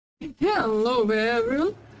Hello there,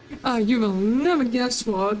 everyone. You will never guess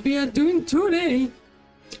what we are doing today.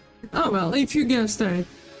 Oh well, if you guessed that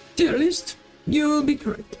tier list, you will be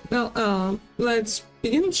correct. Well, let's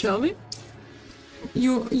begin, shall we?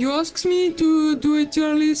 You asked me to do a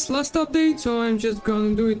tier list last update, so I'm just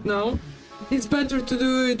gonna do it now. It's better to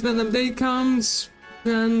do it when update comes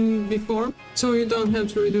than before, so you don't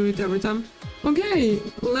have to redo it every time. Okay,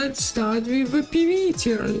 let's start with the PVE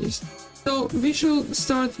tier list. So we should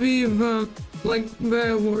start with like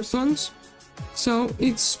the worst ones. So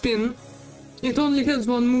it's spin. It only has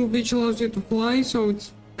one move which allows you to fly, so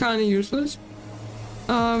it's kinda useless.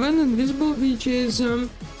 Then invisible, which is a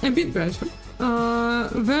bit better.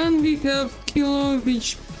 Then we have kilo,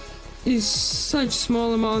 which is such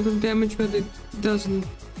small amount of damage that it doesn't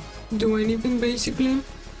do anything basically.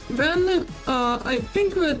 Then I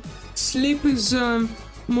think that sleep is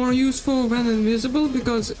more useful than invisible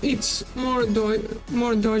because it's more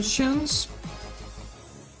dodge chance,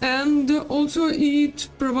 and also it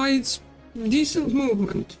provides decent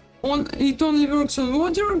movement. It only works on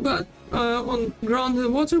water, but on ground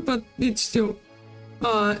and water, but it's still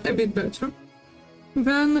a bit better.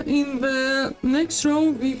 Then in the next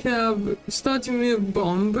row we have starting with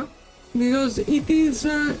bomb, because it is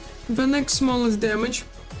the next smallest damage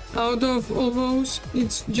out of all those.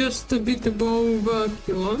 It's just a bit above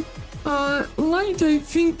kilo. Light I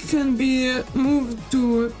think can be moved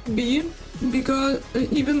to B, because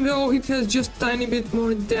even though it has just tiny bit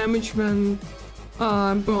more damage than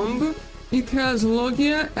bomb, it has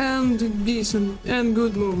logia and decent and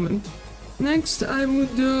good movement. Next I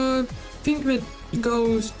would think that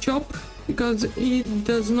goes chop, because it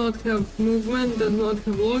does not have movement, does not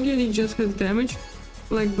have logia, it just has damage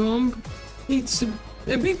like bomb. It's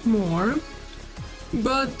a bit more,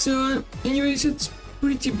 but anyways, it's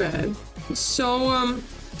pretty bad. So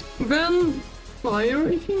then fire,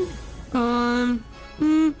 I think.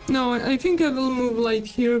 No, I think I will move light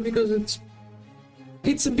here because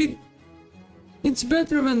it's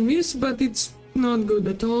better than this, but it's not good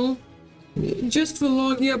at all. Just the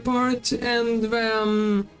logia part and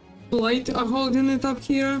the light are holding it up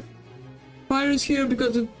here. Fire is here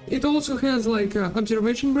because it also has like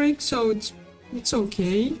observation break, so it's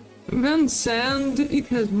okay. Then sand, it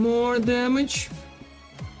has more damage,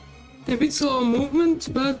 a bit slow movement,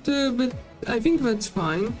 but I think that's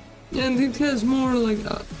fine, and it has more like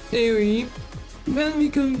AoE. Then we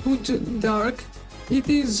can put dark. It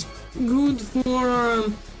is good for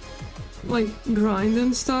like grind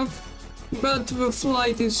and stuff, but the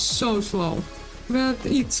flight is so slow that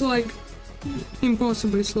it's like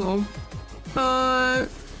impossibly slow. But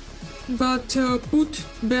put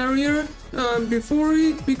barrier before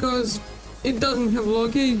it, because it doesn't have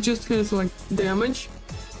logia, it just has like damage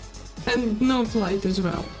and no flight as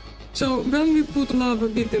well. So then we put love a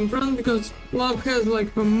bit in front, because love has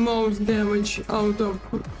like the most damage out of,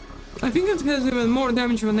 I think it has even more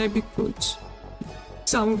damage than epic fruits.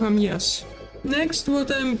 Some of them, yes. Next,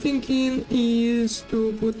 what I'm thinking is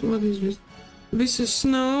to put, what is this? This is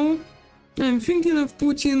snow. I'm thinking of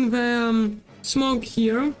putting the smoke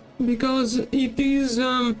here, because it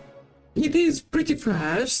is pretty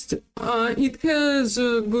fast. It has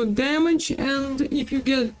good damage, and if you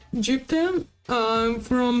get gypta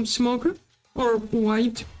from smoker or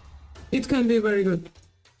white, it can be very good.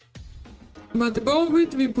 But above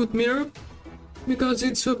it we put mirror, because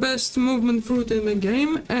it's the best movement fruit in the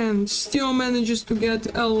game and still manages to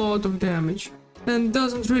get a lot of damage and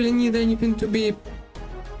doesn't really need anything to be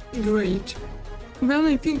great. Then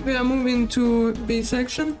I think we are moving to B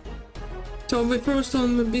section. So the first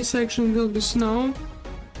on the B section will be snow,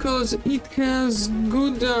 because it has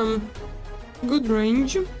good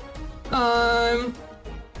range and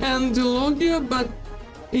logia, but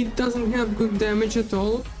it doesn't have good damage at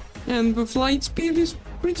all, and the flight speed is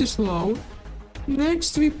pretty slow.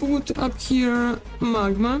 Next we put up here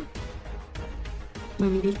magma.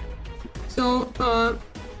 So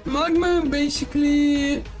magma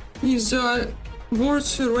basically is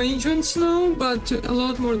worse range than snow, but a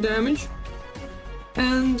lot more damage,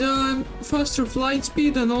 and faster flight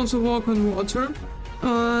speed, and also walk on water.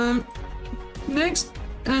 Next,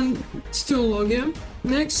 and still logia.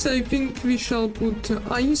 Next I think we shall put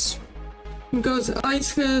ice, because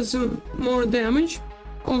ice has more damage,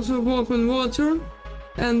 also walk on water,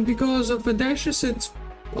 and because of the dashes it's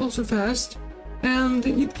also fast, and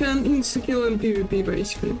it can insta-kill in PvP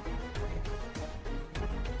basically.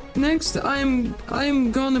 Next I'm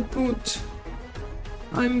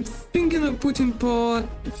thinking of putting paw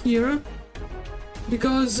here,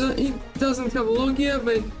 because it doesn't have logia,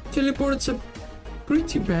 but teleports are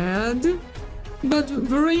pretty bad, but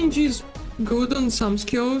the range is good on some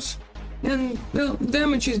skills, and well,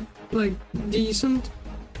 damage is like decent.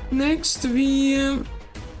 Next we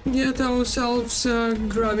get ourselves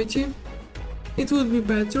gravity. It would be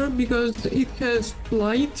better because it has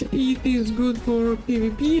flight, it is good for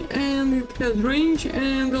PvP, and it has range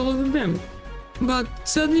and a lot of damage. But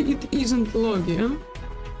sadly it isn't Logia.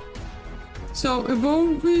 So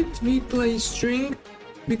above it we place string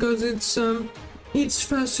because it's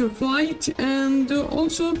faster flight and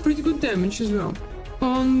also pretty good damage as well.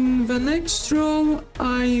 On the next row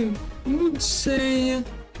I would say,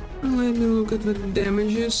 let me look at the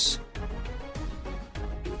damages.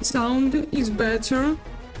 Sound is better,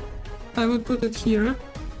 I would put it here.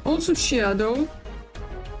 Also shadow,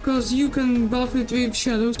 because you can buff it with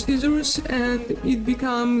shadow scissors and it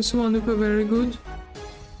becomes one of a very good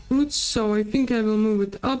fruits, so I think I will move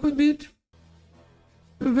it up a bit.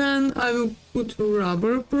 Then I will put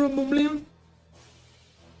rubber probably,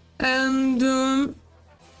 and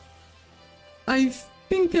I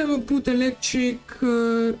think I will put electric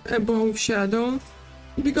above shadow,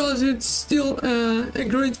 because it's still a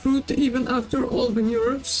great fruit even after all the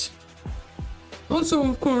nerfs. Also,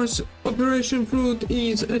 of course, Operation Fruit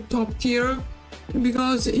is a top tier,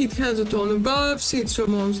 because it has a ton of buffs, it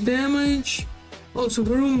summons damage, also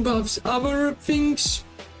Broom buffs other things,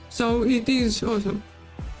 so it is awesome.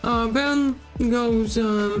 Then goes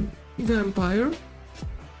Vampire,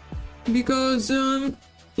 because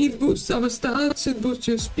it boosts our stats, it boosts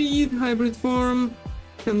your speed, hybrid form,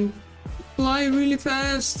 can fly really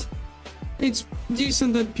fast, it's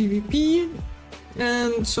decent at PvP,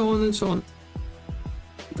 and so on and so on.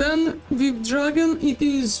 Then with Dragon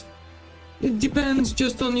it depends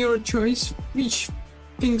just on your choice which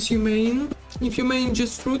things you main. If you main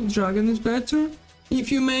just fruit, Dragon is better.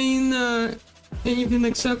 If you main anything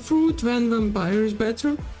except fruit, then Vampire is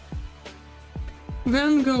better.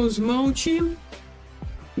 Then goes Mochi,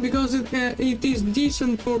 because it is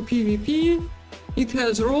decent for PvP, it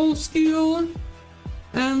has roll skill,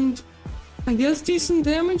 and I guess decent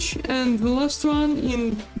damage. And the last one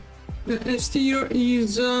in the S tier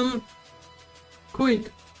is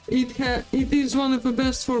Quick. It is one of the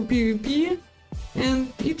best for PvP,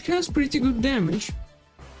 and it has pretty good damage.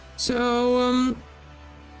 So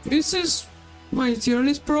this is my tier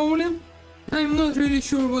list probably. I'm not really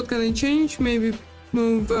sure what can I change, maybe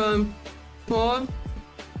move Paw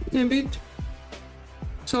a bit,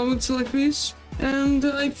 so it's like this. And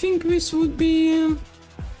I think this would be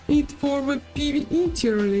it for the PVE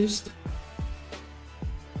tier list.